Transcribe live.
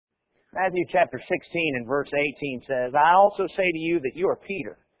Matthew chapter 16 and verse 18 says, I also say to you that you are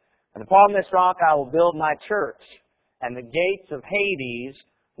Peter, and upon this rock I will build my church, and the gates of Hades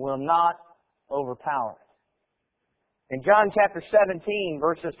will not overpower it. In John chapter 17,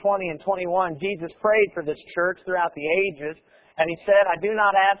 verses 20 and 21, Jesus prayed for this church throughout the ages, and He said, I do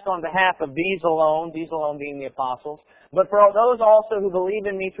not ask on behalf of these alone being the apostles, but for those also who believe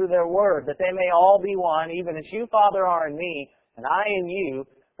in me through their word, that they may all be one, even as you, Father, are in me, and I in you,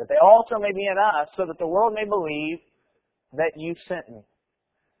 that they also may be in us, so that the world may believe that you sent me.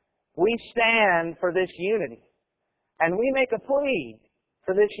 We stand for this unity, and we make a plea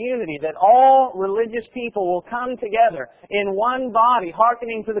for this unity, that all religious people will come together in one body,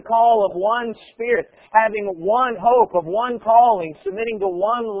 hearkening to the call of one Spirit, having one hope of one calling, submitting to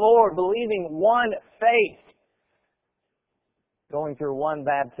one Lord, believing one faith, going through one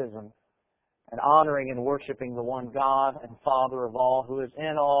baptism, and honoring and worshiping the one God and Father of all, who is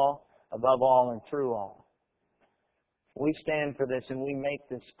in all, above all, and through all. We stand for this and we make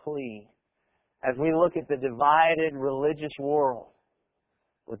this plea as we look at the divided religious world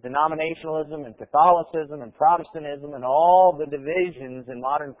with denominationalism and Catholicism and Protestantism and all the divisions in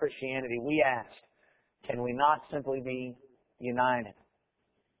modern Christianity. We ask, can we not simply be united?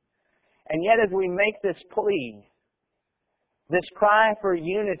 And yet as we make this plea, this cry for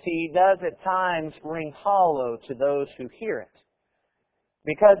unity does at times ring hollow to those who hear it.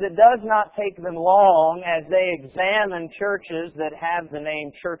 Because it does not take them long as they examine churches that have the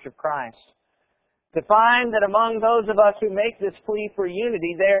name Church of Christ to find that among those of us who make this plea for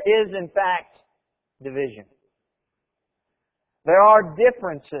unity, there is in fact division. There are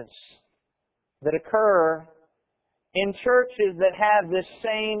differences that occur in churches that have this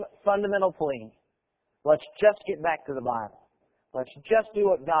same fundamental plea. Let's just get back to the Bible. Let's just do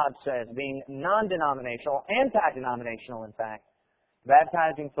what God says, being non-denominational, anti-denominational in fact,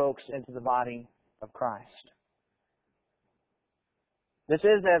 baptizing folks into the body of Christ. This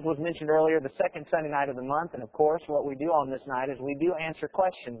is, as was mentioned earlier, the second Sunday night of the month, and of course what we do on this night is we do answer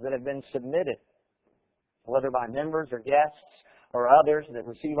questions that have been submitted, whether by members or guests or others that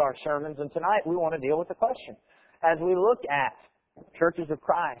receive our sermons. And tonight we want to deal with the question. As we look at churches of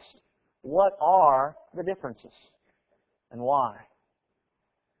Christ, what are the differences and why?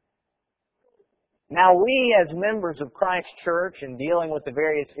 Now we, as members of Christ Church and dealing with the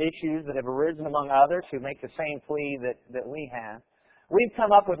various issues that have arisen among others who make the same plea that we have, we've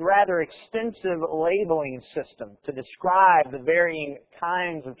come up with rather extensive labeling system to describe the varying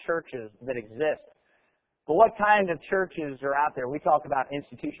kinds of churches that exist. But what kind of churches are out there? We talk about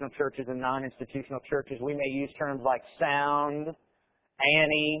institutional churches and non-institutional churches. We may use terms like sound,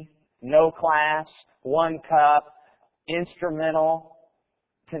 Annie, no class, one cup, instrumental,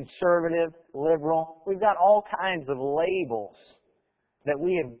 conservative, liberal. We've got all kinds of labels that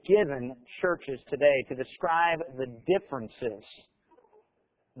we have given churches today to describe the differences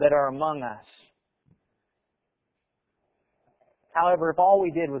that are among us. However, if all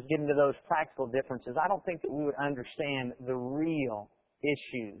we did was get into those practical differences, I don't think that we would understand the real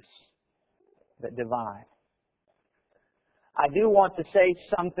issues that divide. I do want to say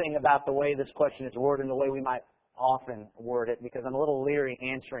something about the way this question is worded and the way we might often word it, because I'm a little leery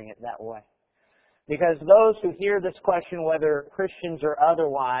answering it that way. Because those who hear this question, whether Christians or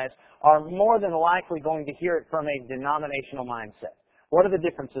otherwise, are more than likely going to hear it from a denominational mindset. What are the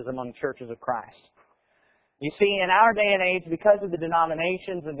differences among churches of Christ? You see, in our day and age, because of the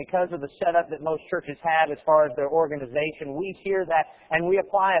denominations and because of the setup that most churches have as far as their organization, we hear that and we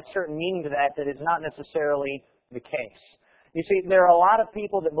apply a certain meaning to that that is not necessarily the case. You see, there are a lot of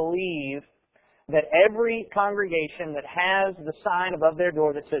people that believe that every congregation that has the sign above their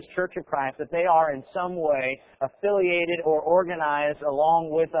door that says Church of Christ, that they are in some way affiliated or organized along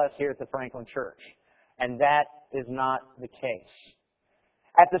with us here at the Franklin Church. And that is not the case.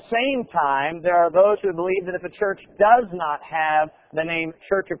 At the same time, there are those who believe that if a church does not have the name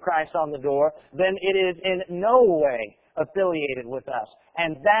Church of Christ on the door, then it is in no way affiliated with us.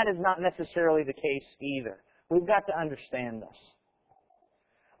 And that is not necessarily the case either. We've got to understand this.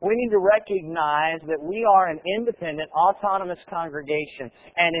 We need to recognize that we are an independent, autonomous congregation,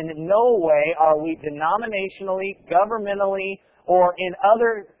 and in no way are we denominationally, governmentally, or in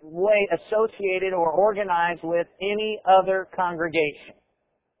other way associated or organized with any other congregation.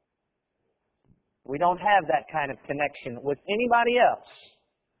 We don't have that kind of connection with anybody else.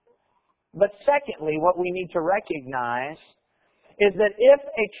 But secondly, what we need to recognize is that if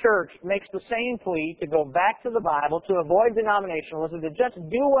a church makes the same plea to go back to the Bible, to avoid denominationalism, to just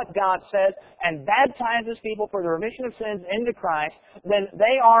do what God says and baptizes people for the remission of sins into Christ, then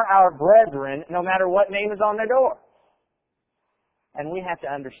they are our brethren no matter what name is on their door. And we have to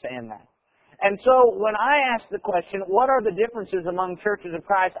understand that. And so when I ask the question, what are the differences among churches of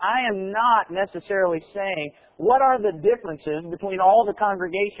Christ, I am not necessarily saying, what are the differences between all the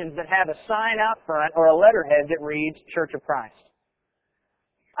congregations that have a sign out front or a letterhead that reads Church of Christ?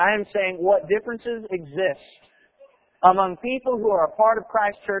 I am saying what differences exist among people who are a part of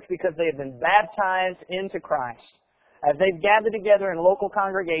Christ Church because they have been baptized into Christ, as they've gathered together in local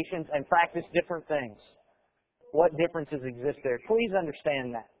congregations and practiced different things. What differences exist there? Please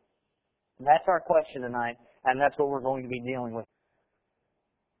understand that. That's our question tonight, and that's what we're going to be dealing with.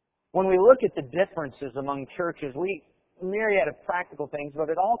 When we look at the differences among churches, we myriad of practical things, but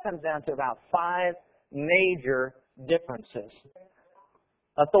it all comes down to about 5 major differences.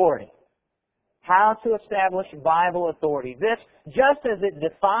 Authority. How to establish Bible authority. This, just as it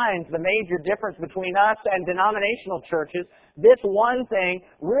defines the major difference between us and denominational churches, this one thing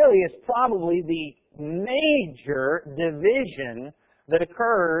really is probably the major division that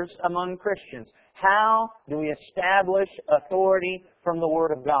occurs among Christians. How do we establish authority from the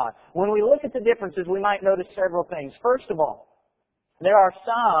Word of God? When we look at the differences, we might notice several things. First of all, there are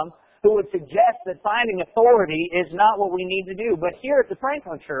some who would suggest that finding authority is not what we need to do. But here at the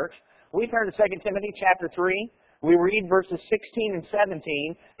Franklin Church, we turn to 2 Timothy chapter 3. We read verses 16 and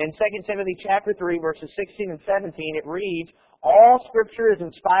 17. In 2 Timothy chapter 3, verses 16 and 17, it reads, "All Scripture is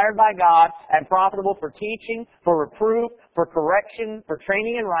inspired by God and profitable for teaching, for reproof, for correction, for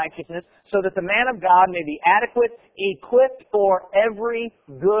training in righteousness, so that the man of God may be adequate, equipped for every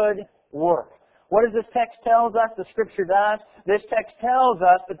good work." What does this text tell us the Scripture does? This text tells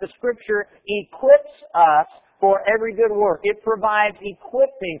us that the Scripture equips us for every good work. It provides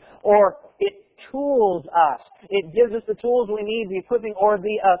equipping, or it tools us. It gives us the tools we need, the equipping, or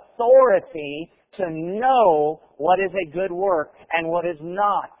the authority to know what is a good work and what is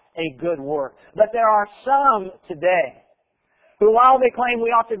not a good work. But there are some today who, while they claim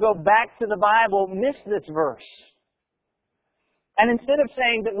we ought to go back to the Bible, miss this verse. And instead of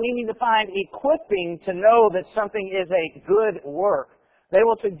saying that we need to find equipping to know that something is a good work, they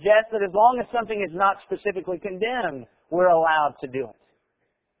will suggest that as long as something is not specifically condemned, we're allowed to do it.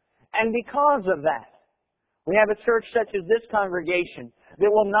 And because of that, we have a church such as this congregation that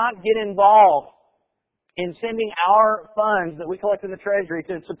will not get involved in sending our funds that we collect in the treasury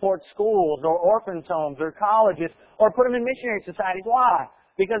to support schools or orphans' homes or colleges or put them in missionary societies. Why?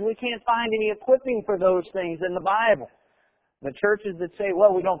 Because we can't find any equipping for those things in the Bible. The churches that say,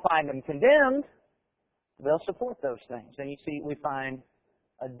 well, we don't find them condemned, they'll support those things. And you see, we find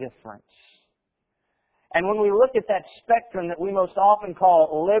a difference. And when we look at that spectrum that we most often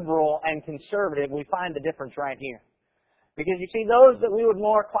call liberal and conservative, we find the difference right here. Because you see, those that we would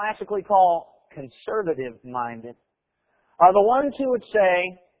more classically call conservative-minded are the ones who would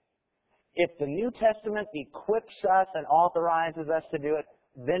say, if the New Testament equips us and authorizes us to do it,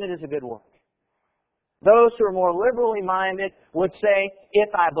 then it is a good work. Those who are more liberally minded would say, if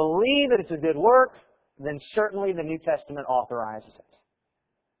I believe that it's a good work, then certainly the New Testament authorizes it.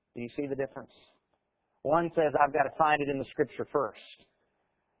 Do you see the difference? One says, I've got to find it in the Scripture first.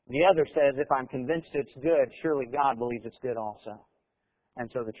 The other says, if I'm convinced it's good, surely God believes it's good also.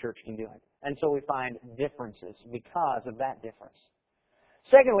 And so the church can do it. And so we find differences because of that difference.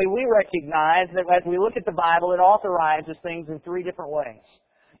 Secondly, we recognize that as we look at the Bible, it authorizes things in 3 different ways.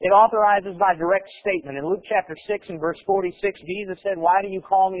 It authorizes by direct statement. In Luke chapter 6 and verse 46, Jesus said, "Why do you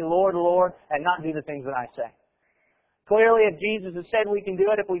call me Lord, Lord, and not do the things that I say?" Clearly, if Jesus has said we can do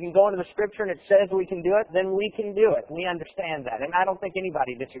it, if we can go into the Scripture and it says we can do it, then we can do it. We understand that. And I don't think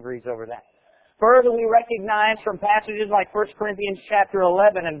anybody disagrees over that. Further, we recognize from passages like 1 Corinthians chapter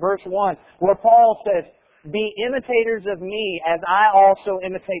 11 and verse 1, where Paul says, "Be imitators of me as I also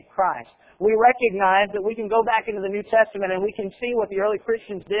imitate Christ." We recognize that we can go back into the New Testament and we can see what the early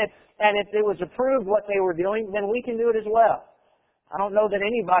Christians did, and if it was approved what they were doing, then we can do it as well. I don't know that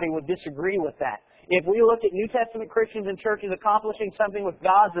anybody would disagree with that. If we look at New Testament Christians and churches accomplishing something with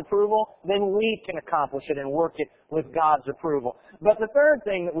God's approval, then we can accomplish it and work it with God's approval. But the third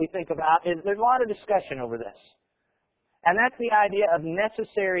thing that we think about is there's a lot of discussion over this. And that's the idea of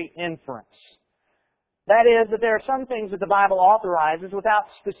necessary inference. That is, that there are some things that the Bible authorizes without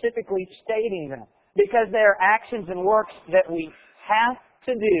specifically stating them, because they are actions and works that we have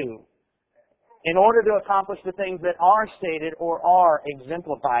to do in order to accomplish the things that are stated or are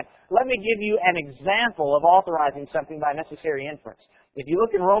exemplified. Let me give you an example of authorizing something by necessary inference. If you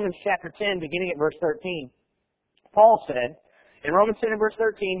look in Romans chapter 10, beginning at verse 13, Paul said, in Romans 10 and verse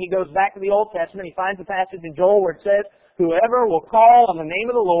 13, he goes back to the Old Testament, he finds a passage in Joel where it says, "Whoever will call on the name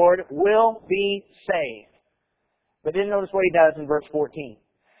of the Lord will be saved." But then notice what he does in verse 14.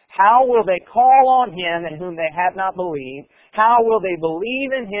 How will they call on Him in whom they have not believed? How will they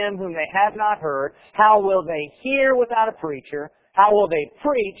believe in Him whom they have not heard? How will they hear without a preacher? How will they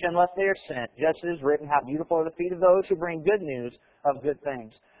preach unless they are sent? Just as written, how beautiful are the feet of those who bring good news of good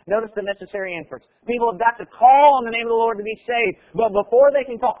things. Notice the necessary inference. People have got to call on the name of the Lord to be saved, but before they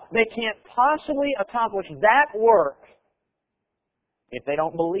can call, they can't possibly accomplish that work if they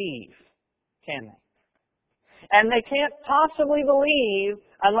don't believe, can they? And they can't possibly believe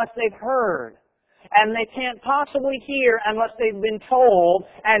unless they've heard. And they can't possibly hear unless they've been told.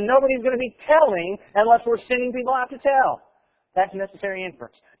 And nobody's going to be telling unless we're sending people out to tell. That's necessary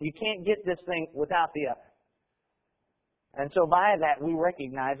inference. You can't get this thing without the other. And so by that, we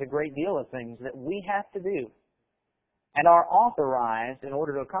recognize a great deal of things that we have to do and are authorized in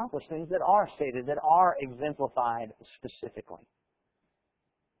order to accomplish things that are stated, that are exemplified specifically.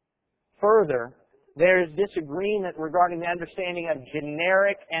 Further, there is disagreement regarding the understanding of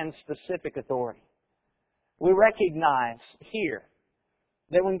generic and specific authority. We recognize here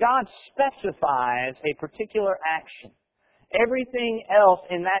that when God specifies a particular action, everything else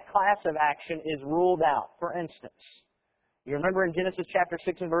in that class of action is ruled out. For instance, you remember in Genesis chapter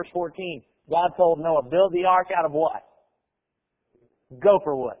 6 and verse 14, God told Noah, build the ark out of what?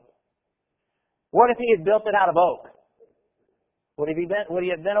 Gopher wood. What if he had built it out of oak? Would he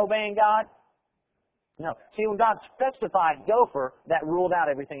have been obeying God? No. See, when God specified gopher, that ruled out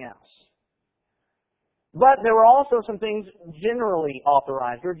everything else. But there were also some things generally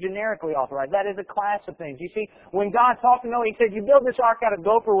authorized or generically authorized. That is a class of things. You see, when God talked to Noah, He said, you build this ark out of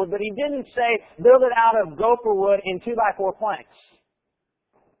gopher wood, but He didn't say, build it out of gopher wood in 2x4 planks.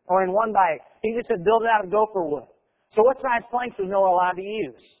 Or in 1x8. He just said, build it out of gopher wood. So what size planks was Noah allowed to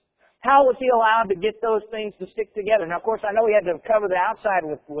use? How was he allowed to get those things to stick together? Now, of course, I know he had to cover the outside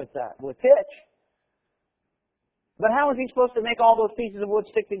with pitch. But how was he supposed to make all those pieces of wood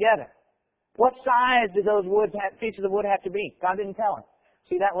stick together? What size did those pieces of wood have to be? God didn't tell him.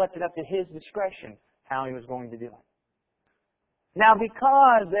 See, that left it up to his discretion how he was going to do it. Now,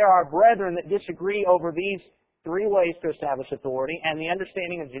 because there are brethren that disagree over these three ways to establish authority and the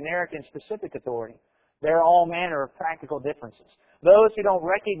understanding of generic and specific authority, there are all manner of practical differences. Those who don't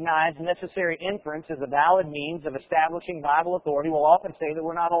recognize necessary inference as a valid means of establishing Bible authority will often say that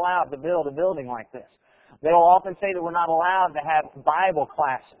we're not allowed to build a building like this. They will often say that we're not allowed to have Bible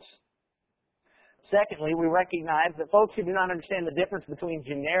classes. Secondly, we recognize that folks who do not understand the difference between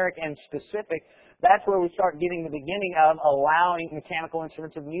generic and specific, that's where we start getting the beginning of allowing mechanical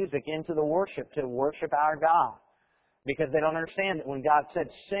instruments of music into the worship to worship our God. Because they don't understand that when God said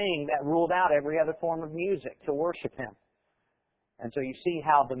sing, that ruled out every other form of music to worship Him. And so you see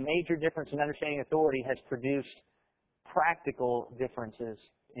how the major difference in understanding authority has produced practical differences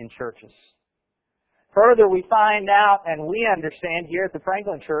in churches. Further, we find out and we understand here at the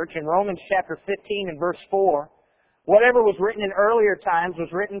Franklin Church in Romans chapter 15 and verse 4, whatever was written in earlier times was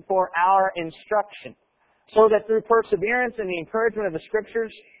written for our instruction, so that through perseverance and the encouragement of the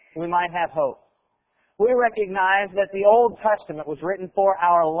Scriptures we might have hope. We recognize that the Old Testament was written for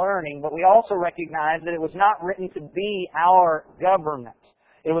our learning, but we also recognize that it was not written to be our government.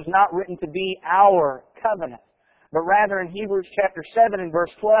 It was not written to be our covenant. But rather in Hebrews chapter 7 and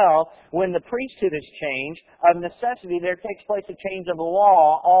verse 12, when the priesthood is changed, of necessity there takes place a change of the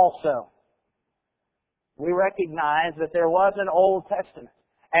law also. We recognize that there was an Old Testament,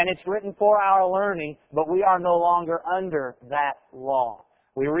 and it's written for our learning, but we are no longer under that law.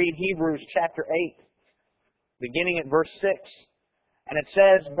 We read Hebrews chapter 8, beginning at verse 6. And it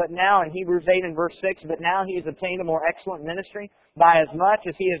says, but now in Hebrews 8 and verse 6, but now He has obtained a more excellent ministry, by as much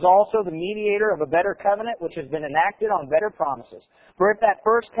as He is also the mediator of a better covenant, which has been enacted on better promises. For if that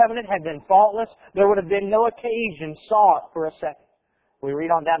first covenant had been faultless, there would have been no occasion sought for a second. We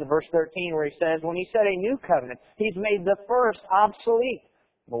read on down to verse 13 where He says, when He said a new covenant, He's made the first obsolete.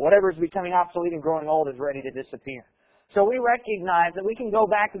 But whatever is becoming obsolete and growing old is ready to disappear. So we recognize that we can go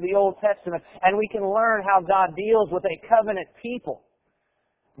back to the Old Testament and we can learn how God deals with a covenant people.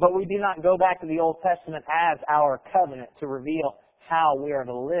 But we do not go back to the Old Testament as our covenant to reveal how we are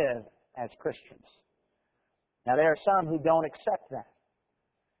to live as Christians. Now there are some who don't accept that.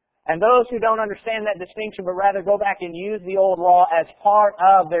 And those who don't understand that distinction but rather go back and use the old law as part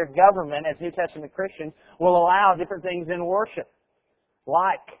of their government as New Testament Christians will allow different things in worship,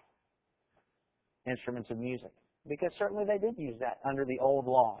 like instruments of music. Because certainly they did use that under the old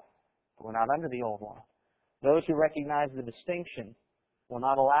law. But we're not under the old law. Those who recognize the distinction will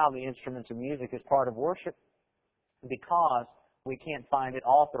not allow the instruments of music as part of worship because we can't find it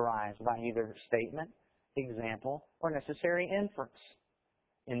authorized by either statement, example, or necessary inference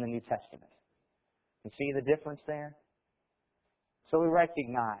in the New Testament. You see the difference there? So we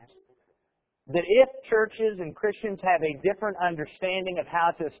recognize that if churches and Christians have a different understanding of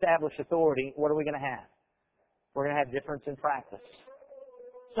how to establish authority, what are we going to have? We're going to have difference in practice.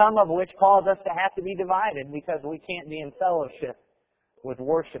 Some of which cause us to have to be divided because we can't be in fellowship with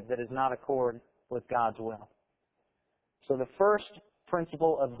worship that is not accord with God's will. So the first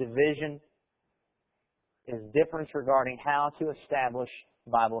principle of division is difference regarding how to establish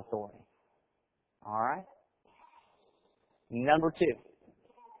Bible authority. All right? Number two,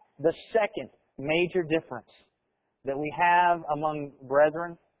 the second major difference that we have among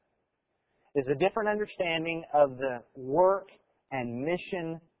brethren is a different understanding of the work and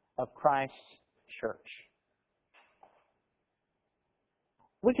mission of Christ's church.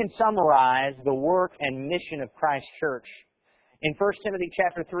 We can summarize the work and mission of Christ's church in 1 Timothy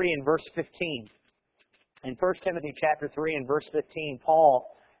chapter 3 and verse 15. In 1 Timothy chapter 3 and verse 15, Paul,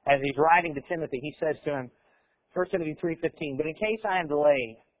 as he's writing to Timothy, he says to him, 1 Timothy 3:15, "But in case I am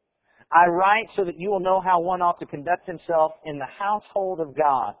delayed, I write so that you will know how one ought to conduct himself in the household of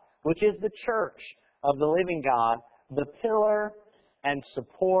God, which is the church of the living God, the pillar and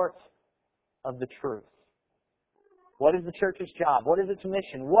support of the truth." What is the church's job? What is its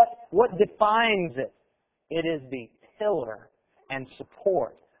mission? What defines it? It is the pillar and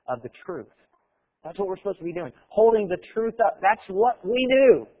support of the truth. That's what we're supposed to be doing. Holding the truth up. That's what we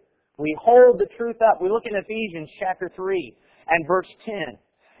do. We hold the truth up. We look in Ephesians chapter 3 and verse 10.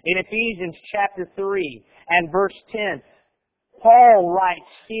 In Ephesians chapter 3 and verse 10, Paul writes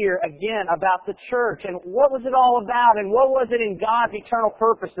here again about the church and what was it all about and what was it in God's eternal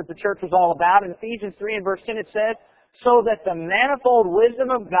purpose that the church was all about. In Ephesians 3 and verse 10 it says, "So that the manifold wisdom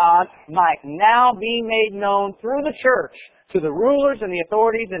of God might now be made known through the church to the rulers and the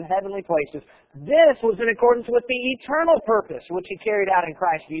authorities in heavenly places." This was in accordance with the eternal purpose which He carried out in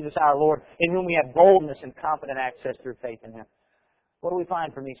Christ Jesus our Lord, in whom we have boldness and confident access through faith in Him. What do we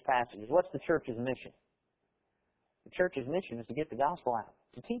find from these passages? What's the church's mission? The church's mission is to get the gospel out,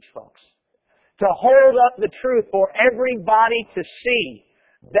 to teach folks, to hold up the truth for everybody to see.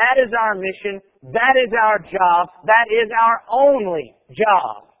 That is our mission. That is our job. That is our only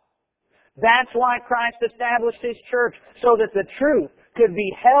job. That's why Christ established His church, so that the truth could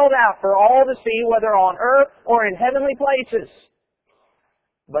be held out for all to see, whether on earth or in heavenly places.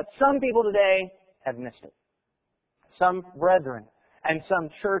 But some people today have missed it. Some brethren and some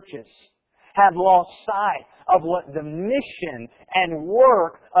churches have lost sight of what the mission and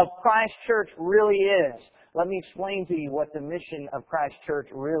work of Christ's church really is. Let me explain to you what the mission of Christ's church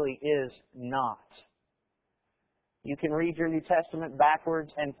really is not. You can read your New Testament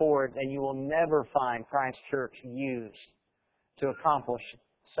backwards and forwards, and you will never find Christ's church used to accomplish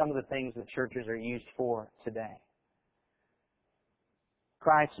some of the things that churches are used for today.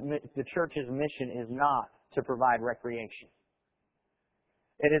 The church's mission is not to provide recreation.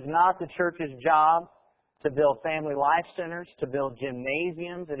 It is not the church's job to build family life centers, to build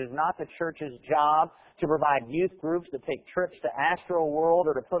gymnasiums. It is not the church's job to provide youth groups that take trips to Astro World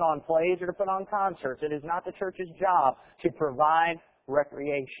or to put on plays or to put on concerts. It is not the church's job to provide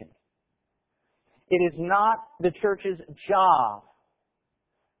recreation. It is not the church's job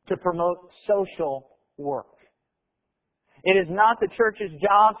to promote social work. It is not the church's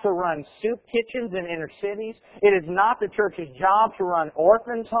job to run soup kitchens in inner cities. It is not the church's job to run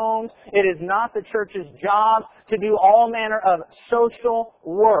orphans' homes. It is not the church's job to do all manner of social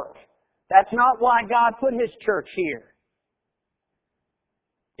work. That's not why God put His church here.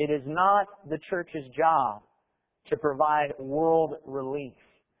 It is not the church's job to provide world relief.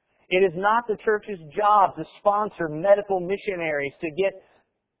 It is not the church's job to sponsor medical missionaries, to get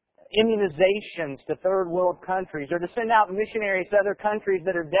immunizations to third world countries, or to send out missionaries to other countries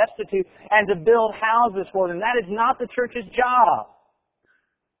that are destitute and to build houses for them. That is not the church's job.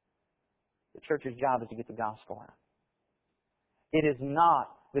 The church's job is to get the gospel out. It is not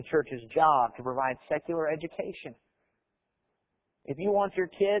the church's job to provide secular education. If you want your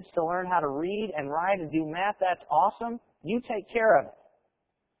kids to learn how to read and write and do math, that's awesome. You take care of it.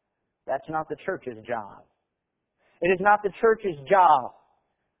 That's not the church's job. It is not the church's job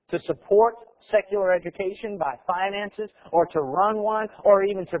to support secular education by finances, or to run one, or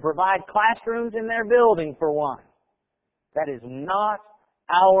even to provide classrooms in their building for one. That is not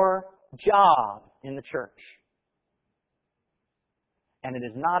our job in the church. And it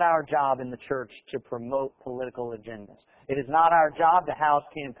is not our job in the church to promote political agendas. It is not our job to house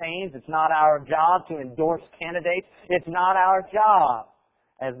campaigns. It's not our job to endorse candidates. It's not our job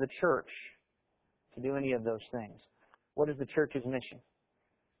as the church to do any of those things. What is the church's mission?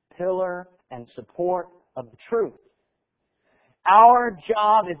 Pillar and support of the truth. Our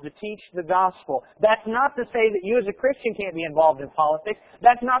job is to teach the gospel. That's not to say that you as a Christian can't be involved in politics.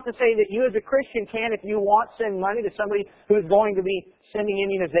 That's not to say that you as a Christian can, if you want, send money to somebody who's going to be sending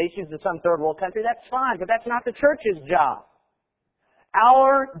immunizations to some third world country. That's fine, but that's not the church's job.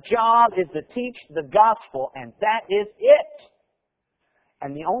 Our job is to teach the gospel, and that is it.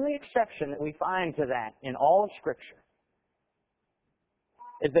 And the only exception that we find to that in all of Scripture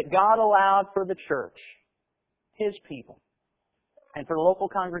is that God allowed for the church, His people, and for local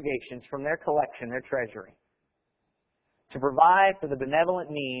congregations from their collection, their treasury, to provide for the benevolent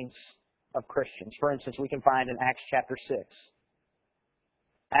needs of Christians. For instance, we can find in Acts chapter 6.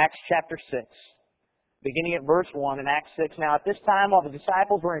 Acts chapter 6. Beginning at verse 1 in Acts 6, "Now at this time, while the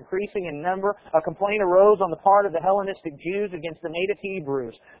disciples were increasing in number, a complaint arose on the part of the Hellenistic Jews against the native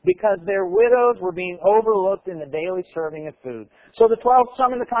Hebrews, because their widows were being overlooked in the daily serving of food. So the 12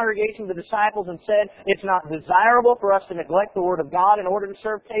 summoned the congregation of the disciples and said, 'It's not desirable for us to neglect the word of God in order to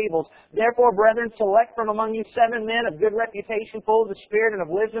serve tables. Therefore, brethren, select from among you 7 men of good reputation, full of the Spirit and of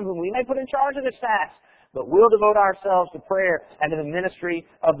wisdom, whom we may put in charge of this task. But we'll devote ourselves to prayer and to the ministry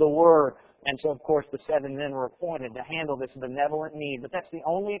of the word.'" And so, of course, the 7 men were appointed to handle this benevolent need. But that's the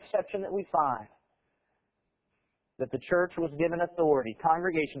only exception that we find. That the church was given authority,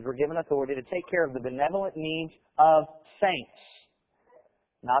 congregations were given authority to take care of the benevolent needs of saints.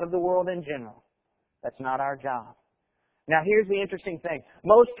 Not of the world in general. That's not our job. Now here's the interesting thing.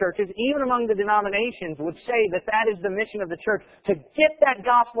 Most churches, even among the denominations, would say that that is the mission of the church, to get that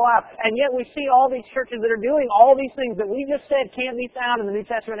gospel out. And yet we see all these churches that are doing all these things that we just said can't be found in the New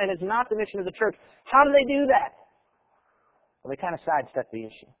Testament and is not the mission of the church. How do they do that? Well, they kind of sidestep the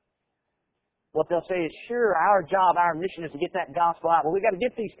issue. What they'll say is, sure, our job, our mission is to get that gospel out. Well, we've got to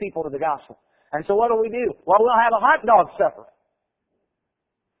get these people to the gospel. And so what do? Well, we'll have a hot dog supper.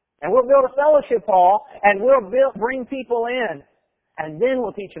 And we'll build a fellowship hall, and we'll bring people in, and then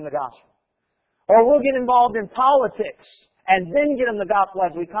we'll teach them the gospel. Or we'll get involved in politics, and then get them the gospel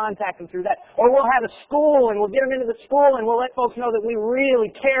as we contact them through that. Or we'll have a school, and we'll get them into the school, and we'll let folks know that we really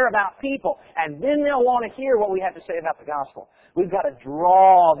care about people. And then they'll want to hear what we have to say about the gospel. We've got to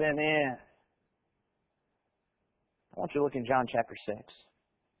draw them in. I want you to look in John chapter 6.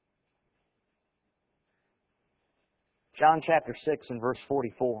 John chapter 6 and verse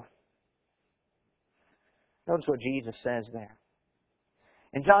 44. Notice what Jesus says there.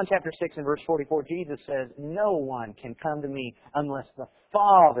 In John chapter 6 and verse 44, Jesus says, "No one can come to me unless the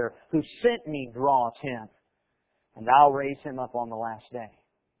Father who sent me draws him, and I'll raise him up on the last day."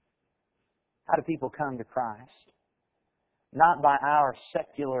 How do people come to Christ? Not by our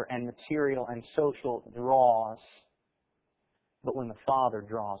secular and material and social draws, but when the Father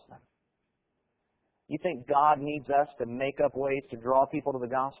draws them. You think God needs us to make up ways to draw people to the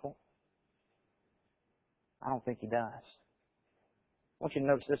gospel? I don't think He does. I want you to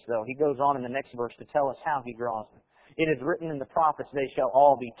notice this, though. He goes on in the next verse to tell us how He draws them. "It is written in the prophets, they shall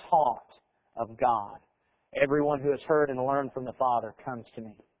all be taught of God. Everyone who has heard and learned from the Father comes to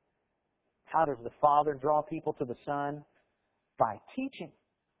me." How does the Father draw people to the Son? By teaching.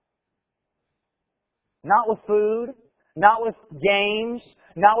 Not with food, not with games,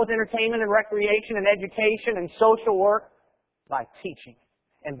 not with entertainment and recreation and education and social work. By teaching.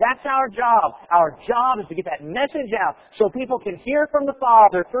 And that's our job. Our job is to get that message out so people can hear from the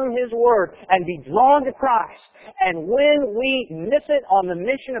Father through His Word and be drawn to Christ. And when we miss it on the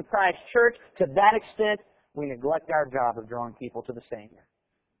mission of Christ's church, to that extent, we neglect our job of drawing people to the Savior.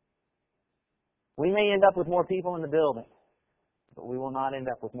 We may end up with more people in the building, but we will not end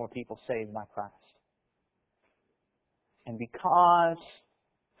up with more people saved by Christ. And because,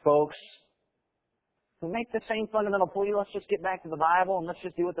 folks, we make the same fundamental plea, let's just get back to the Bible and let's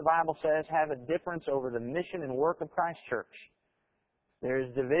just do what the Bible says, have a difference over the mission and work of Christ's church. There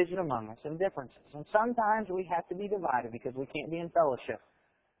is division among us and differences. And sometimes we have to be divided because we can't be in fellowship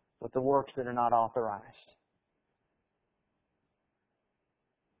with the works that are not authorized.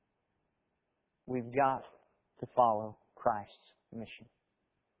 We've got to follow Christ's mission.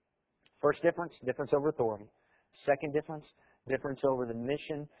 First difference, difference over authority. Second difference, difference over the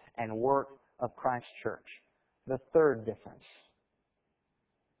mission and work of Christ's church. The third difference,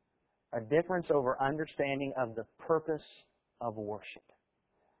 a difference over understanding of the purpose of worship.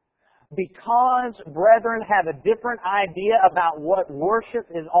 Because brethren have a different idea about what worship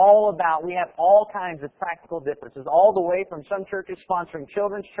is all about, we have all kinds of practical differences, all the way from some churches sponsoring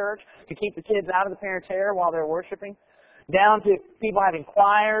children's church to keep the kids out of the parents' hair while they're worshiping, down to people having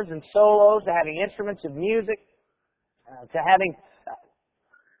choirs and solos, to having instruments of music, to having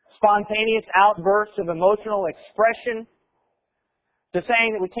spontaneous outbursts of emotional expression, to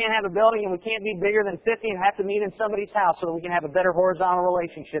saying that we can't have a building and we can't be bigger than 50 and have to meet in somebody's house so that we can have a better horizontal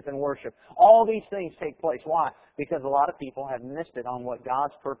relationship in worship. All these things take place. Why? Because a lot of people have missed it on what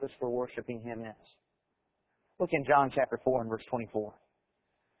God's purpose for worshiping Him is. Look in John chapter 4 and verse 24.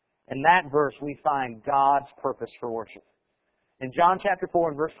 In that verse we find God's purpose for worship. In John chapter 4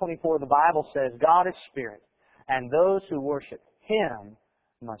 and verse 24, the Bible says, God is Spirit, and those who worship Him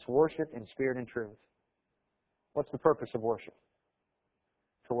must worship in spirit and truth. What's the purpose of worship?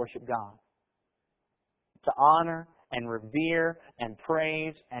 To worship God. To honor and revere and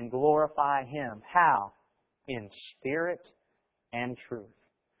praise and glorify Him. How? In spirit and truth.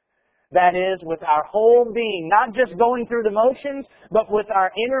 That is, with our whole being, not just going through the motions, but with our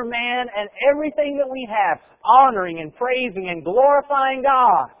inner man and everything that we have, honoring and praising and glorifying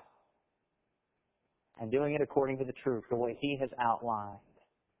God. And doing it according to the truth, the way He has outlined.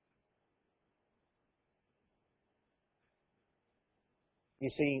 You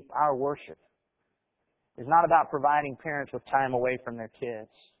see, our worship is not about providing parents with time away from their kids.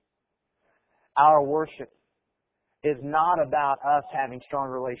 Our worship is not about us having strong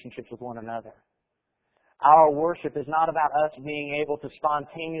relationships with one another. Our worship is not about us being able to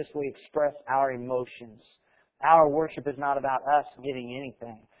spontaneously express our emotions. Our worship is not about us getting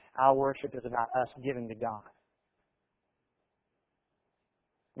anything. Our worship is about us giving to God.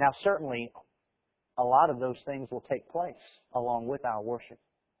 Now, certainly, a lot of those things will take place along with our worship.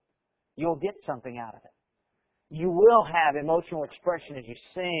 You'll get something out of it. You will have emotional expression as you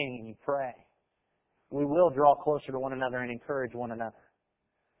sing and you pray. We will draw closer to one another and encourage one another.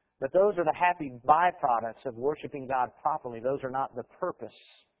 But those are the happy byproducts of worshiping God properly. Those are not the purpose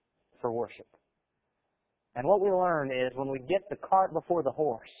for worship. And what we learn is when we get the cart before the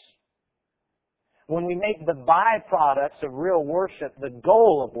horse, when we make the byproducts of real worship the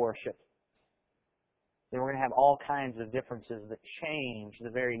goal of worship, then we're going to have all kinds of differences that change the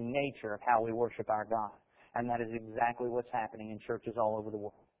very nature of how we worship our God. And that is exactly what's happening in churches all over the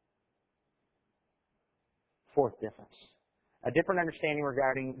world. Fourth difference. A different understanding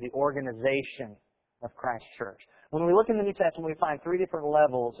regarding the organization of Christ's church. When we look in the New Testament, we find three different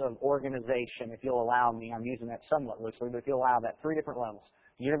levels of organization, if you'll allow me. I'm using that somewhat loosely, but if you'll allow that, three different levels.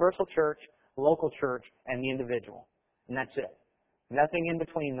 Universal church, local church, and the individual. And that's it. Nothing in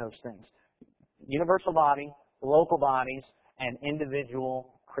between those things. Universal body, local bodies, and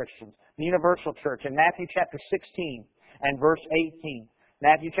individual Christians. The universal church. In Matthew chapter 16 and verse 18.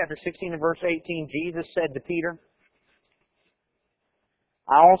 Matthew chapter 16 and verse 18, Jesus said to Peter,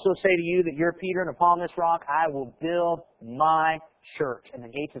 I also say to you that you're Peter, and upon this rock I will build my church, and the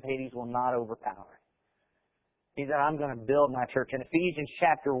gates of Hades will not overpower it. He said, I'm going to build my church. In Ephesians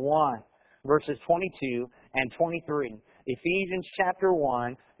chapter 1, verses 22 and 23. Ephesians chapter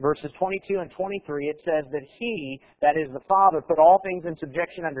 1, verses 22 and 23, it says that He, that is the Father, put all things in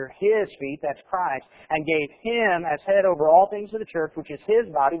subjection under His feet, that's Christ, and gave Him as head over all things to the church, which is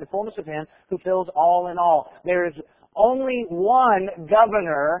His body, the fullness of Him who fills all in all. There is only one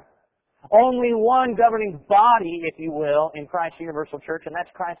governor, only one governing body, if you will, in Christ's universal church, and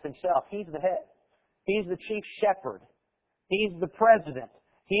that's Christ Himself. He's the head. He's the chief shepherd. He's the president.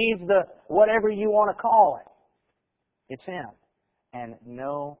 He's the whatever you want to call it. It's Him and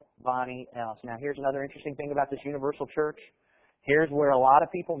nobody else. Now, here's another interesting thing about this universal church. Here's where a lot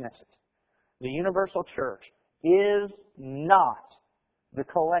of people miss it. The universal church is not the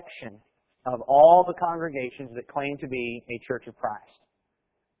collection of all the congregations that claim to be a church of Christ.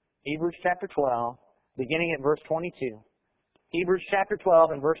 Hebrews chapter 12, beginning at verse 22. Hebrews chapter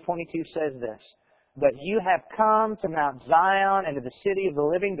 12 and verse 22 says this, But you have come to Mount Zion and to the city of the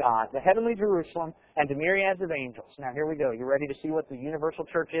living God, the heavenly Jerusalem, and to myriads of angels. Now here we go. You ready to see what the universal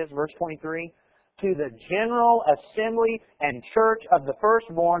church is? Verse 23. To the general assembly and church of the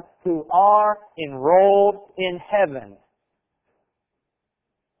firstborn who are enrolled in heaven.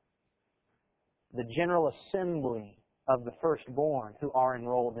 The general assembly of the firstborn who are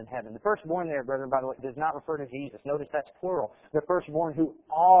enrolled in heaven. The firstborn there, brethren, by the way, does not refer to Jesus. Notice that's plural. The firstborn who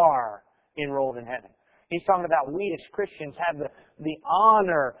are enrolled in heaven. He's talking about we as Christians have the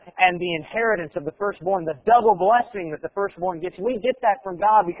honor and the inheritance of the firstborn, the double blessing that the firstborn gets. We get that from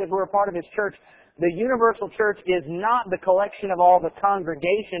God because we're a part of His church. The universal church is not the collection of all the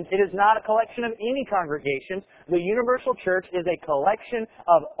congregations. It is not a collection of any congregations. The universal church is a collection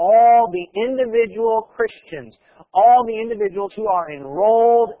of all the individual Christians, all the individuals who are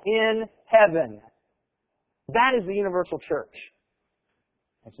enrolled in heaven. That is the universal church.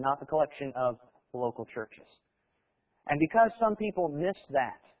 It's not the collection of local churches. And because some people miss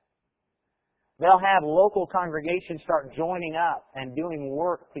that, they'll have local congregations start joining up and doing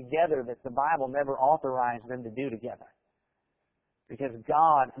work together that the Bible never authorized them to do together. Because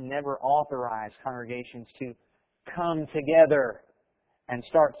God never authorized congregations to come together and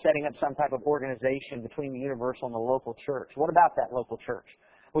start setting up some type of organization between the universal and the local church. What about that local church?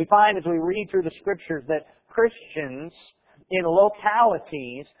 We find as we read through the Scriptures that Christians in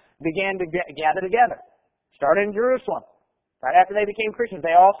localities began to gather together. Started in Jerusalem. Right after they became Christians,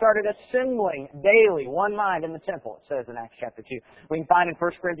 they all started assembling daily, one mind in the temple, it says in Acts chapter 2. We can find in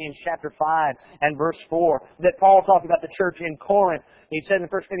 1 Corinthians chapter 5 and verse 4 that Paul talked about the church in Corinth. He said in 1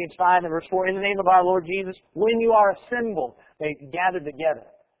 Corinthians 5 and verse 4, in the name of our Lord Jesus, when you are assembled, they gathered together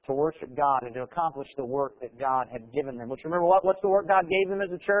to worship God and to accomplish the work that God had given them. Which remember what's the work God gave them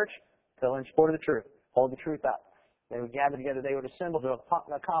as a church? Fill in support of the truth. Hold the truth up. They would gather together, they would assemble to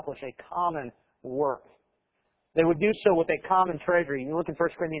accomplish a common work. They would do so with a common treasury. You look in 1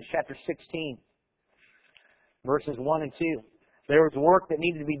 Corinthians chapter 16, verses 1 and 2. There was work that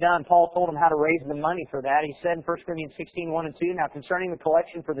needed to be done. Paul told them how to raise the money for that. He said in 1 Corinthians 16, 1 and 2, now concerning the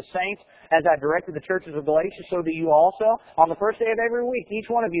collection for the saints, as I directed the churches of Galatia, so do you also. On the first day of every week, each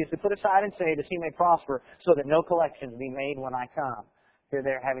one of you is to put aside and save, as he may prosper, so that no collections be made when I come. Here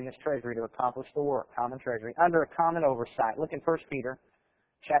they're having this treasury to accomplish the work, common treasury, under a common oversight. Look in 1 Peter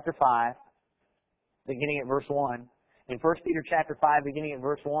chapter 5. Beginning at verse 1. In 1 Peter chapter 5, beginning at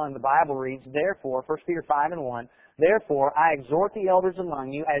verse 1, the Bible reads, therefore, 1 Peter 5 and 1, therefore I exhort the elders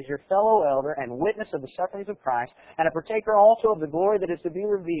among you as your fellow elder and witness of the sufferings of Christ, and a partaker also of the glory that is to be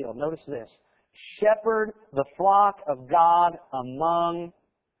revealed. Notice this. Shepherd the flock of God among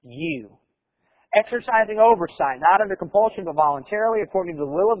you, exercising oversight, not under compulsion, but voluntarily, according to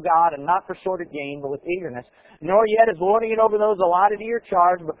the will of God, and not for sordid gain, but with eagerness, nor yet as lording it over those allotted to your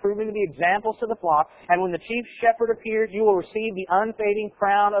charge, but proving to be examples to the flock. And when the chief shepherd appears, you will receive the unfading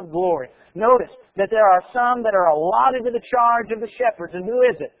crown of glory. Notice that there are some that are allotted to the charge of the shepherds, and who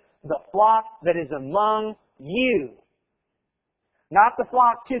is it? The flock that is among you. Not the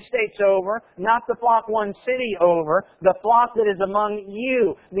flock 2 states over, not the flock 1 city over, the flock that is among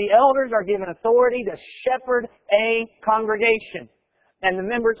you. The elders are given authority to shepherd a congregation and the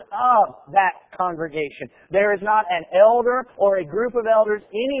members of that congregation. There is not an elder or a group of elders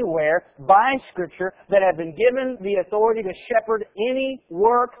anywhere by Scripture that have been given the authority to shepherd any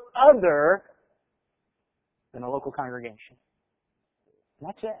work other than a local congregation. And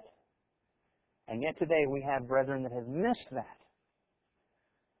that's it. And yet today we have brethren that have missed that.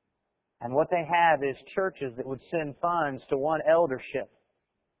 And what they have is churches that would send funds to one eldership.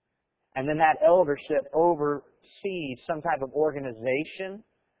 And then that eldership oversees some type of organization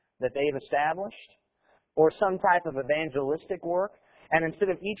that they've established or some type of evangelistic work. And instead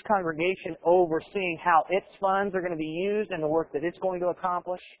of each congregation overseeing how its funds are going to be used and the work that it's going to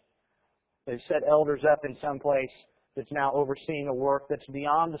accomplish, they've set elders up in some place that's now overseeing a work that's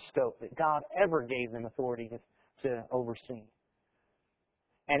beyond the scope that God ever gave them authority to oversee.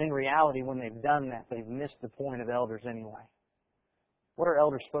 And in reality, when they've done that, they've missed the point of elders anyway. What are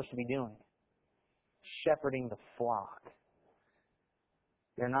elders supposed to be doing? Shepherding the flock.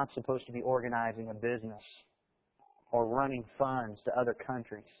 They're not supposed to be organizing a business or running funds to other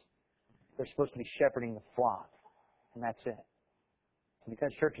countries. They're supposed to be shepherding the flock. And that's it. And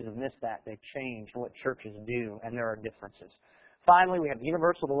because churches have missed that, they've changed what churches do, and there are differences. Finally, we have the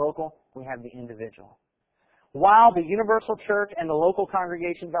universal, the local, we have the individual. While the universal church and the local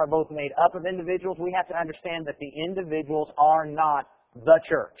congregations are both made up of individuals, we have to understand that the individuals are not the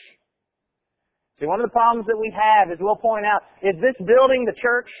church. See, one of the problems that we have is we'll point out, is this building the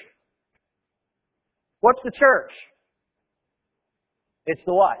church? What's the church? It's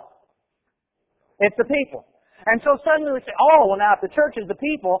the what? It's the people. And so suddenly we say, oh, well now if the church is the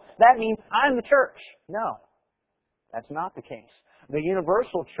people, that means I'm the church. No, that's not the case. The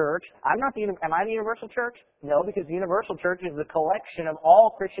universal church, am I the universal church? No, because the universal church is the collection of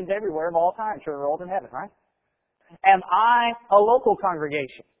all Christians everywhere of all time, sure enrolled in heaven, right? Am I a local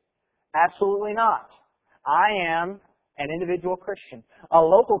congregation? Absolutely not. I am an individual Christian. A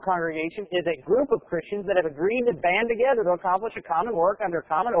local congregation is a group of Christians that have agreed to band together to accomplish a common work under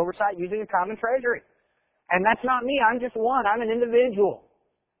common oversight using a common treasury. And that's not me. I'm just one. I'm an individual.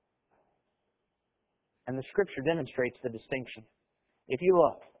 And the Scripture demonstrates the distinction. If you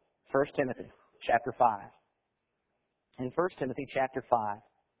look, 1 Timothy chapter 5. In 1 Timothy chapter 5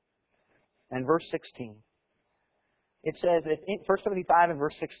 and verse 16, it says, 1 Timothy 5 and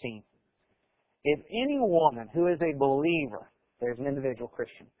verse 16, if any woman who is a believer, there's an individual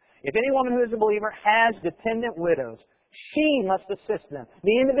Christian, if any woman who is a believer has dependent widows, she must assist them.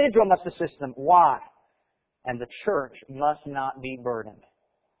 The individual must assist them. Why? And the church must not be burdened,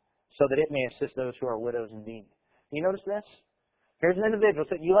 so that it may assist those who are widows indeed. Do you notice this? Here's an individual.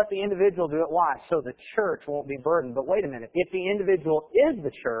 So you let the individual do it. Why? So the church won't be burdened. But wait a minute. If the individual is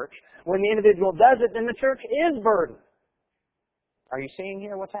the church, when the individual does it, then the church is burdened. Are you seeing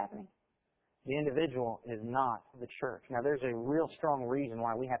here what's happening? The individual is not the church. Now there's a real strong reason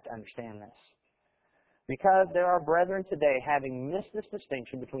why we have to understand this. Because there are brethren today having missed this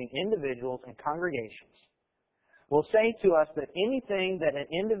distinction between individuals and congregations, will say to us that anything that an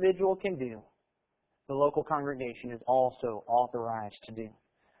individual can do, the local congregation is also authorized to do.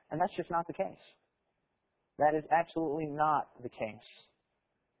 And that's just not the case. That is absolutely not the case.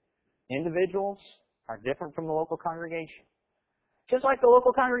 Individuals are different from the local congregation. Just like the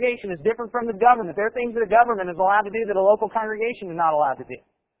local congregation is different from the government. There are things that a government is allowed to do that a local congregation is not allowed to do.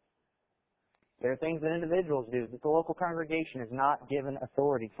 There are things that individuals do that the local congregation is not given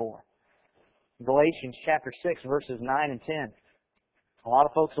authority for. Galatians chapter 6, verses 9 and 10. A lot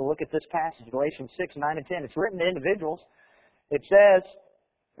of folks will look at this passage, Galatians 6, 9 and 10. It's written to individuals. It says,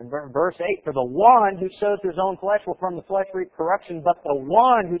 in verse 8, for the one who sows to his own flesh will from the flesh reap corruption, but the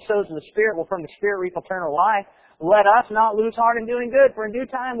one who sows to the Spirit will from the Spirit reap eternal life. Let us not lose heart in doing good, for in due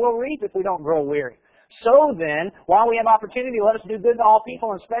time we'll reap if we don't grow weary. So then, while we have opportunity, let us do good to all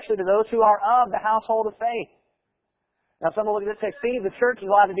people, and especially to those who are of the household of faith. Now some will look at this and say, see, the church is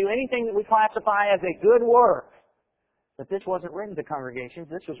allowed to do anything that we classify as a good work. But this wasn't written to congregations,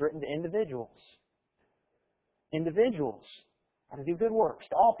 this was written to individuals. Individuals are to do good works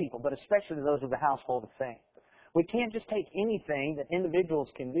to all people, but especially to those of the household of faith. We can't just take anything that individuals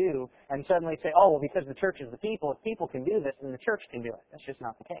can do and suddenly say, oh, well, because the church is the people, if people can do this, then the church can do it. That's just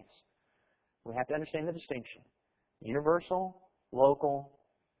not the case. We have to understand the distinction. Universal, local,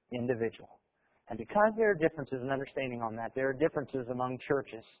 individual. And because there are differences in understanding on that, there are differences among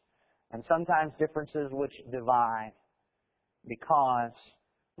churches. And sometimes differences which divide because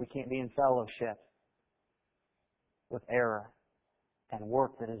we can't be in fellowship with error and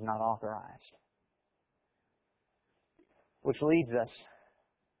work that is not authorized. Which leads us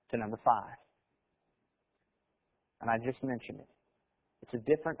to number 5. And I just mentioned it. It's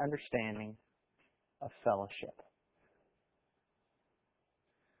a different understanding of fellowship.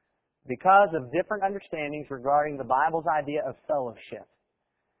 Because of different understandings regarding the Bible's idea of fellowship,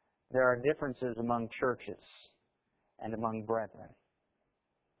 there are differences among churches and among brethren.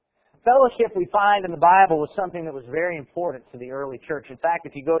 Fellowship, we find in the Bible, was something that was very important to the early church. In fact,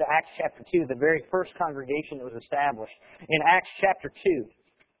 if you go to Acts chapter 2, the very first congregation that was established, in Acts chapter 2,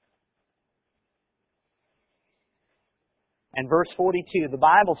 and verse 42, the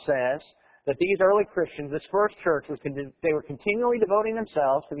Bible says that these early Christians, this first church, they were continually devoting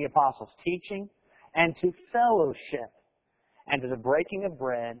themselves to the apostles' teaching and to fellowship and to the breaking of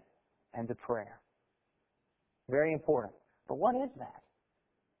bread and to prayer. Very important. But what is that?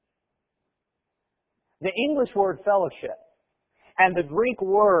 The English word fellowship and the Greek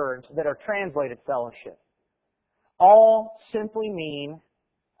words that are translated fellowship all simply mean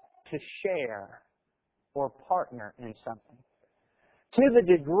to share or partner in something. To the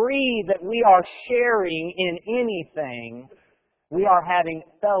degree that we are sharing in anything, we are having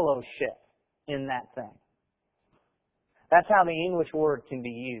fellowship in that thing. That's how the English word can be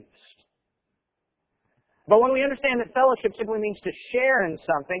used. But when we understand that fellowship simply means to share in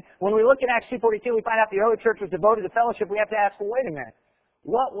something, when we look at Acts 2:42, we find out the early church was devoted to fellowship. We have to ask, well, wait a minute.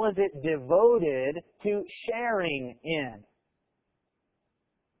 What was it devoted to sharing in?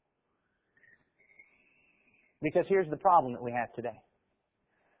 Because here's the problem that we have today.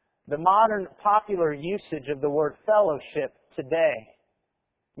 The modern popular usage of the word fellowship today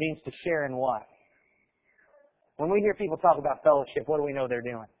means to share in what? When we hear people talk about fellowship, what do we know they're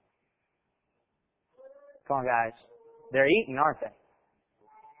doing? Come on, guys. They're eating, aren't they?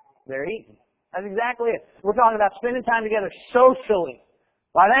 They're eating. That's exactly it. We're talking about spending time together socially.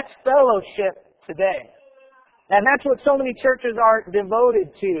 Why, that's fellowship today. And that's what so many churches are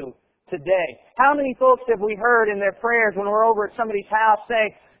devoted to today. How many folks have we heard in their prayers when we're over at somebody's house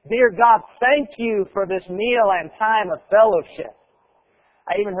say, Dear God, thank you for this meal and time of fellowship.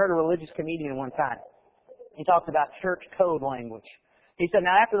 I even heard a religious comedian one time. He talked about church code language. He said,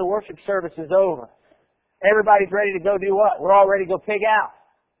 now after the worship service is over, everybody's ready to go do what? We're all ready to go pig out.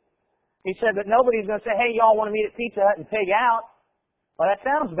 He said, but nobody's going to say, hey, y'all want to meet at Pizza Hut and pig out? Well, that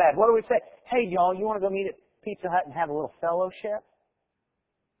sounds bad. What do we say? Hey, y'all, you want to go meet at Pizza Hut and have a little fellowship?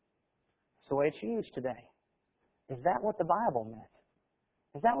 It's the way it's used today. Is that what the Bible meant?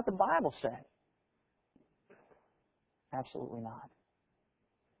 Is that what the Bible said? Absolutely not.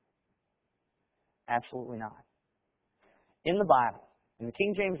 Absolutely not. In the Bible, in the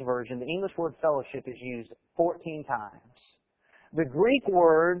King James Version, the English word fellowship is used 14 times. The Greek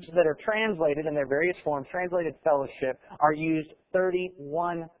words that are translated in their various forms, translated fellowship, are used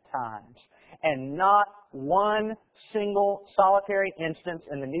 31 times. And not one single solitary instance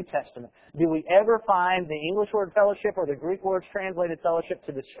in the New Testament do we ever find the English word fellowship or the Greek words translated fellowship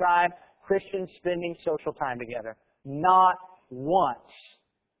to describe Christians spending social time together. Not once.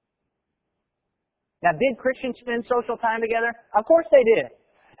 Now, did Christians spend social time together? Of course they did.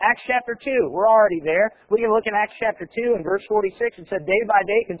 Acts chapter 2, we're already there. We can look in Acts chapter 2 and verse 46. It said, day by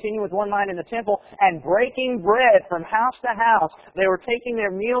day, continue with one mind in the temple, and breaking bread from house to house. They were taking their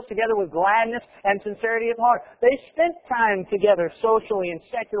meals together with gladness and sincerity of heart. They spent time together socially and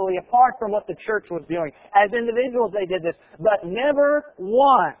secularly apart from what the church was doing. As individuals, they did this. But never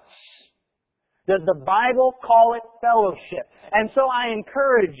once does the Bible call it fellowship. And so I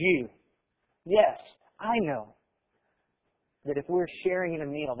encourage you, yes, I know that if we're sharing in a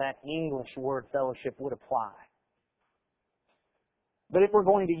meal, that English word fellowship would apply. But if we're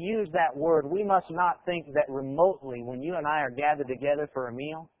going to use that word, we must not think that remotely, when you and I are gathered together for a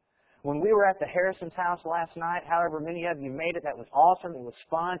meal. When we were at the Harrison's house last night, however many of you made it, that was awesome, it was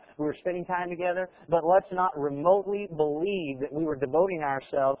fun, we were spending time together. But let's not remotely believe that we were devoting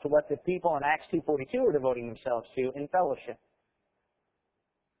ourselves to what the people in Acts 2:42 were devoting themselves to in fellowship.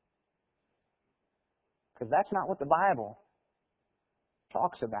 Because that's not what the Bible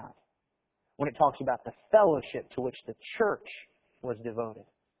talks about when it talks about the fellowship to which the church was devoted.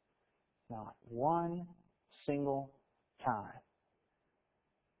 Not one single time.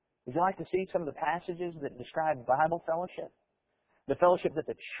 Would you like to see some of the passages that describe Bible fellowship? The fellowship that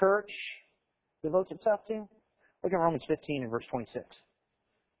the church devotes itself to? Look at Romans 15 and verse 26.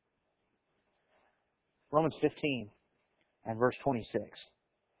 Romans 15 and verse 26.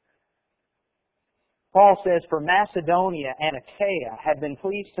 Paul says, for Macedonia and Achaia had been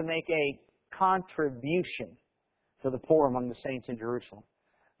pleased to make a contribution to the poor among the saints in Jerusalem.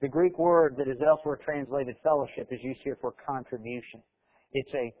 The Greek word that is elsewhere translated fellowship is used here for contribution.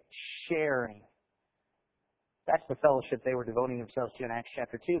 It's a sharing. That's the fellowship they were devoting themselves to in Acts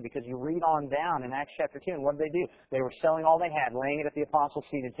chapter 2, because you read on down in Acts chapter 2, and what did they do? They were selling all they had, laying it at the apostles'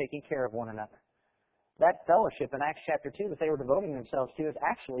 feet, and taking care of one another. That fellowship in Acts chapter 2 that they were devoting themselves to is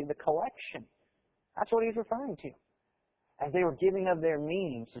actually the collection. That's what he's referring to. As they were giving of their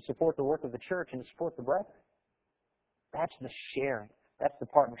means to support the work of the church and to support the brethren. That's the sharing. That's the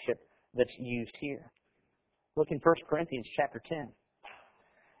partnership that's used here. Look in 1 Corinthians chapter 10.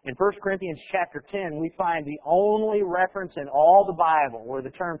 In 1 Corinthians chapter 10, we find the only reference in all the Bible where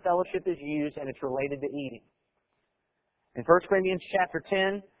the term fellowship is used and it's related to eating. In 1 Corinthians chapter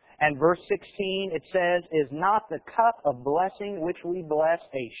 10, and verse 16, it says, is not the cup of blessing which we bless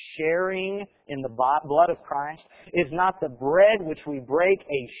a sharing in the blood of Christ? Is not the bread which we break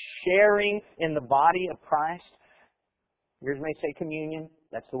a sharing in the body of Christ? Yours may say communion.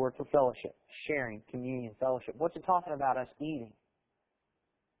 That's the word for fellowship. Sharing, communion, fellowship. What's it talking about us eating?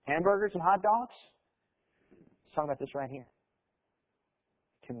 Hamburgers and hot dogs? It's talking about this right here.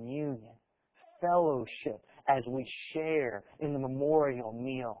 Communion. Fellowship as we share in the memorial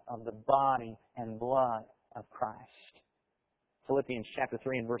meal of the body and blood of Christ. Philippians chapter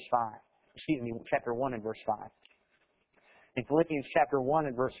 3 and verse 5. Chapter 1 and verse 5. In Philippians chapter 1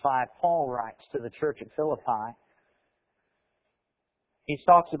 and verse 5, Paul writes to the church at Philippi, he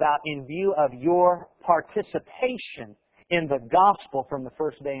talks about in view of your participation in the gospel from the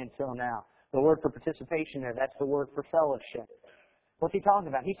first day until now. The word for participation there, that's the word for fellowship. What's he talking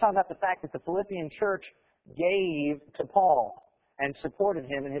about? He's talking about the fact that the Philippian church gave to Paul and supported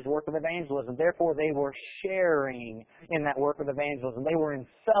him in his work of evangelism. Therefore, they were sharing in that work of evangelism. They were in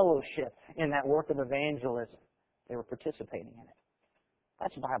fellowship in that work of evangelism. They were participating in it.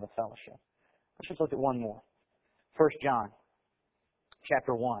 That's Bible fellowship. Let's just look at one more. 1 John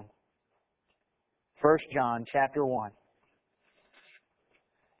chapter 1. 1 John chapter 1.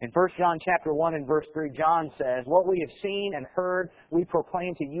 In 1 John chapter 1 and verse 3, John says, what we have seen and heard, we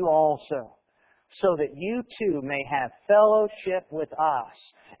proclaim to you also, so that you too may have fellowship with us.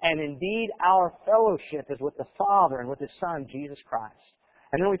 And indeed, our fellowship is with the Father and with His Son, Jesus Christ.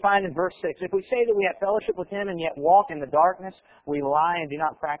 And then we find in verse 6, if we say that we have fellowship with Him and yet walk in the darkness, we lie and do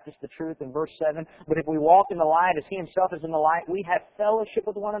not practice the truth. In verse 7, but if we walk in the light as He Himself is in the light, we have fellowship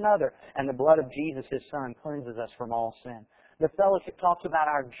with one another. And the blood of Jesus, His Son, cleanses us from all sin. The fellowship talks about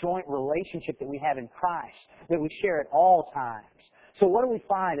our joint relationship that we have in Christ, that we share at all times. So what do we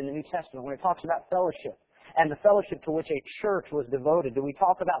find in the New Testament when it talks about fellowship and the fellowship to which a church was devoted? Do we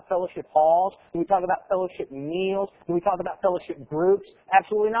talk about fellowship halls? Do we talk about fellowship meals? Do we talk about fellowship groups?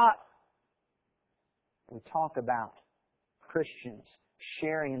 Absolutely not. We talk about Christians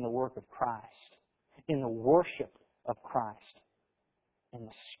sharing in the work of Christ, in the worship of Christ. in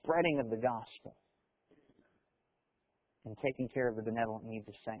the spreading of the gospel and taking care of the benevolent needs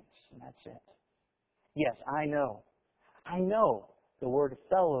of saints. And that's it. Yes, I know the word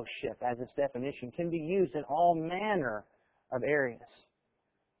fellowship as its definition can be used in all manner of areas.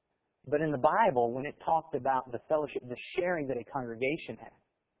 But in the Bible, when it talked about the fellowship, the sharing that a congregation had,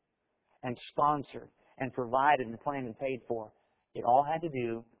 and sponsored, and provided, and planned, and paid for, it all had to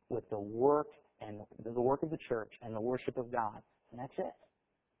do with the work and the work of the church and the worship of God. And that's it.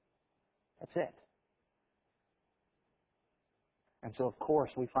 That's it. And so, of course,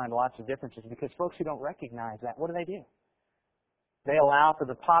 we find lots of differences because folks who don't recognize that, what do? They allow for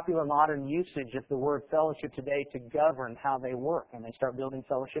the popular modern usage of the word fellowship today to govern how they work. And they start building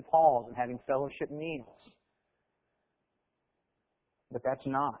fellowship halls and having fellowship meals. But that's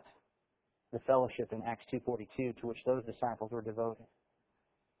not the fellowship in Acts 2:42 to which those disciples were devoted.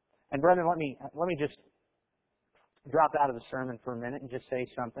 And brethren, let me just drop out of the sermon for a minute and just say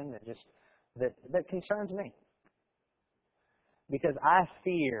something that concerns me. Because I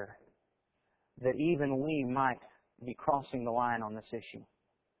fear that even we might be crossing the line on this issue.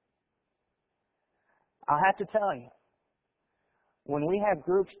 I'll have to tell you, when we have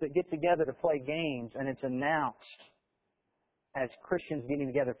groups that get together to play games and it's announced as Christians getting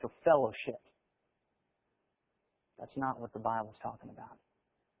together for fellowship, that's not what the Bible's talking about.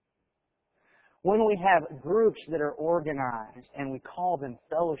 When we have groups that are organized and we call them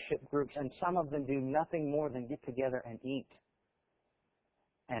fellowship groups and some of them do nothing more than get together and eat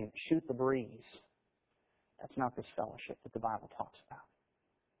and shoot the breeze, that's not this fellowship that the Bible talks about.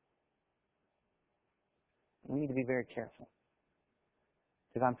 We need to be very careful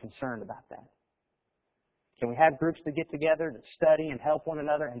because I'm concerned about that. Can we have groups that get together to study and help one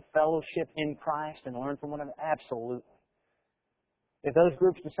another and fellowship in Christ and learn from one another? Absolutely. If those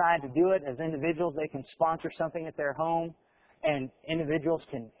groups decide to do it as individuals, they can sponsor something at their home, and individuals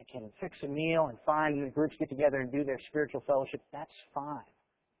can fix a meal and find the groups get together and do their spiritual fellowship. That's fine.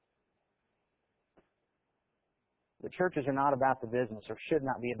 The churches are not about the business, or should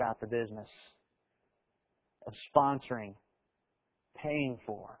not be about the business, of sponsoring, paying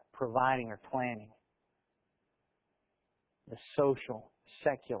for, providing, or planning the social,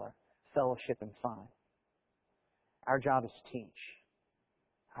 secular fellowship and fun. Our job is to teach.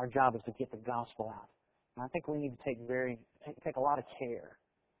 Our job is to get the gospel out. And I think we need to take a lot of care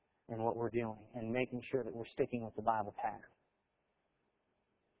in what we're doing and making sure that we're sticking with the Bible pattern.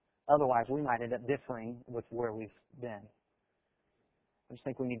 Otherwise, we might end up differing with where we've been. I just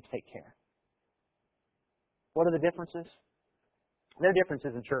think we need to take care. What are the differences? There are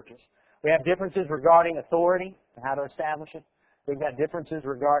differences in churches. We have differences regarding authority and how to establish it. We've got differences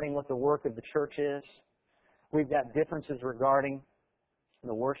regarding what the work of the church is. We've got differences regarding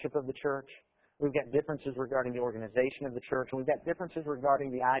the worship of the church. We've got differences regarding the organization of the church. And we've got differences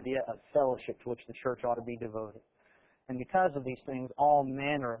regarding the idea of fellowship to which the church ought to be devoted. And because of these things, all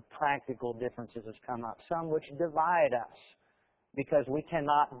manner of practical differences has come up, some which divide us because we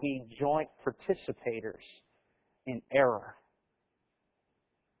cannot be joint participators in error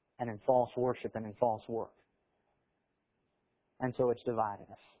and in false worship and in false work. And so it's divided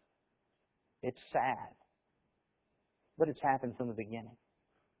us. It's sad, but it's happened from the beginning.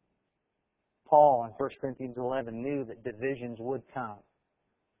 Paul in 1 Corinthians 11 knew that divisions would come.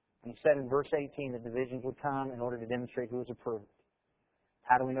 And he said in verse 18 that divisions would come in order to demonstrate who is approved.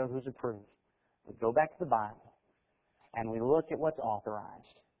 How do we know who's approved? We go back to the Bible and we look at what's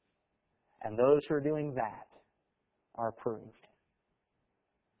authorized. And those who are doing that are approved.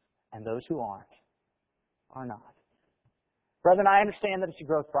 And those who aren't are not. Brethren, I understand that it's a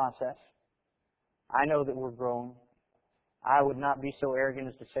growth process. I know that we're growing. I would not be so arrogant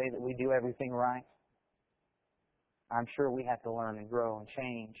as to say that we do everything right. I'm sure we have to learn and grow and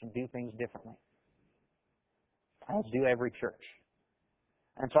change and do things differently. As do every church.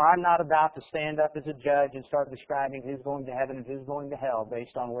 And so I'm not about to stand up as a judge and start describing who's going to heaven and who's going to hell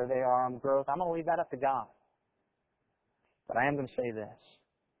based on where they are on growth. I'm going to leave that up to God. But I am going to say this,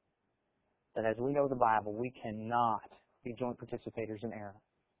 that as we know the Bible, we cannot be joint participators in error.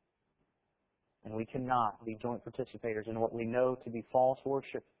 And we cannot be joint participators in what we know to be false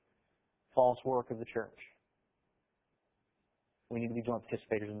worship, false work of the church. We need to be joint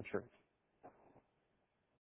participators in the truth.